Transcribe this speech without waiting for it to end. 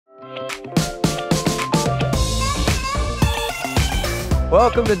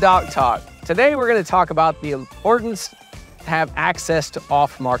Welcome to Dock Talk. Today we're going to talk about the importance to have access to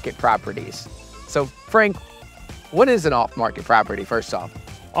off-market properties. So Frank, what is an off-market property first off?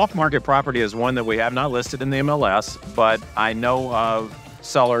 Off-market property is one that we have not listed in the MLS, but I know of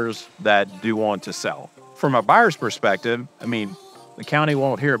sellers that do want to sell. From a buyer's perspective, I mean, the county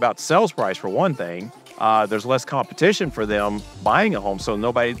won't hear about the sales price for one thing. There's less competition for them buying a home, so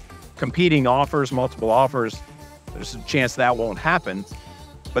nobody competing offers, multiple offers, there's a chance that won't happen.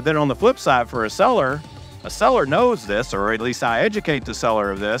 But then on the flip side, for a seller knows this, or at least I educate the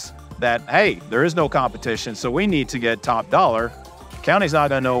seller of this, that, hey, there is no competition, so we need to get top dollar. County's not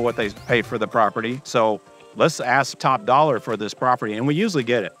gonna know what they paid for the property, so let's ask top dollar for this property, and we usually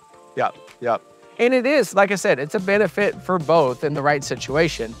get it. Yep. And it is, like I said, it's a benefit for both in the right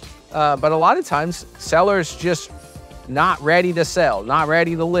situation. But a lot of times, sellers just not ready to sell, not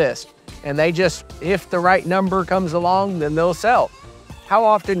ready to list. And they just, if the right number comes along, then they'll sell. How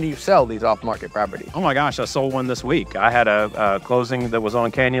often do you sell these off-market properties? Oh my gosh, I sold one this week. I had a closing that was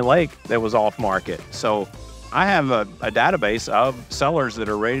on Canyon Lake that was off-market. So I have a database of sellers that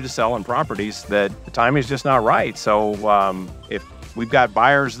are ready to sell in properties that the timing is just not right. So if we've got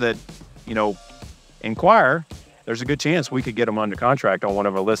buyers that, inquire, there's a good chance we could get them under contract on one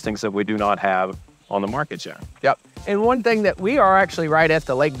of our listings that we do not have on the market yet. Yep. And one thing that we are actually right at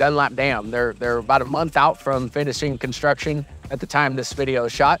the Lake Dunlap Dam. They're about a month out from finishing construction at the time this video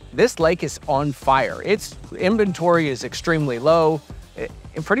is shot. This lake is on fire. Its inventory is extremely low.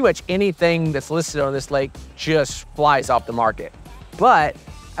 And pretty much anything that's listed on this lake just flies off the market. But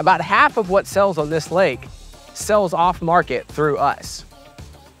about half of what sells on this lake sells off market through us,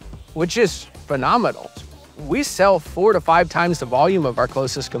 which is phenomenal. We sell 4 to 5 times the volume of our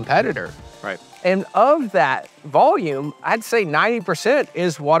closest competitor. Right. And of that volume, I'd say 90%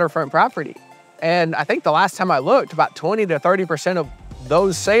 is waterfront property. And I think the last time I looked, about 20 to 30% of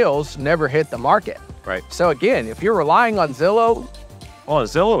those sales never hit the market. Right. So again, if you're relying on Zillow. Well,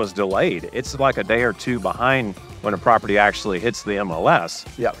 Zillow is delayed. It's like a day or two behind when a property actually hits the MLS.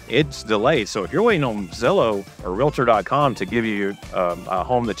 Yep. It's delayed. So if you're waiting on Zillow or Realtor.com to give you a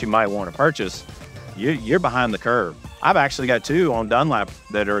home that you might want to purchase, you're behind the curve. I've actually got 2 on Dunlap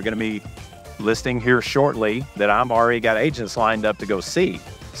that are going to be listing here shortly that I'm already got agents lined up to go see.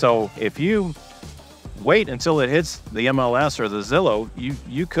 So if you wait until it hits the MLS or the Zillow,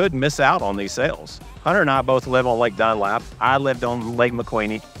 you could miss out on these sales. Hunter and I both live on Lake Dunlap. I lived on Lake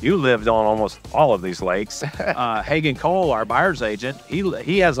McQueeney. You lived on almost all of these lakes. Hagen Cole, our buyer's agent,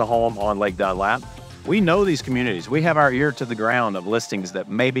 he has a home on Lake Dunlap. We know these communities. We have our ear to the ground of listings that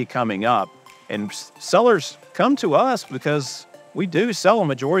may be coming up. And sellers come to us because we do sell a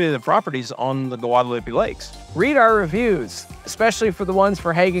majority of the properties on the Guadalupe Lakes. Read our reviews, especially for the ones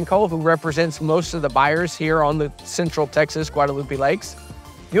for Hagen Cole, who represents most of the buyers here on the Central Texas Guadalupe Lakes.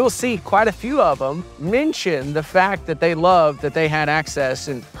 You'll see quite a few of them mention the fact that they loved that they had access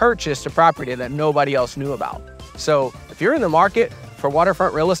and purchased a property that nobody else knew about. So if you're in the market for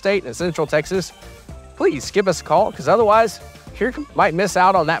waterfront real estate in Central Texas, please give us a call, because otherwise you might miss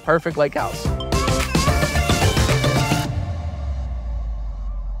out on that perfect lake house.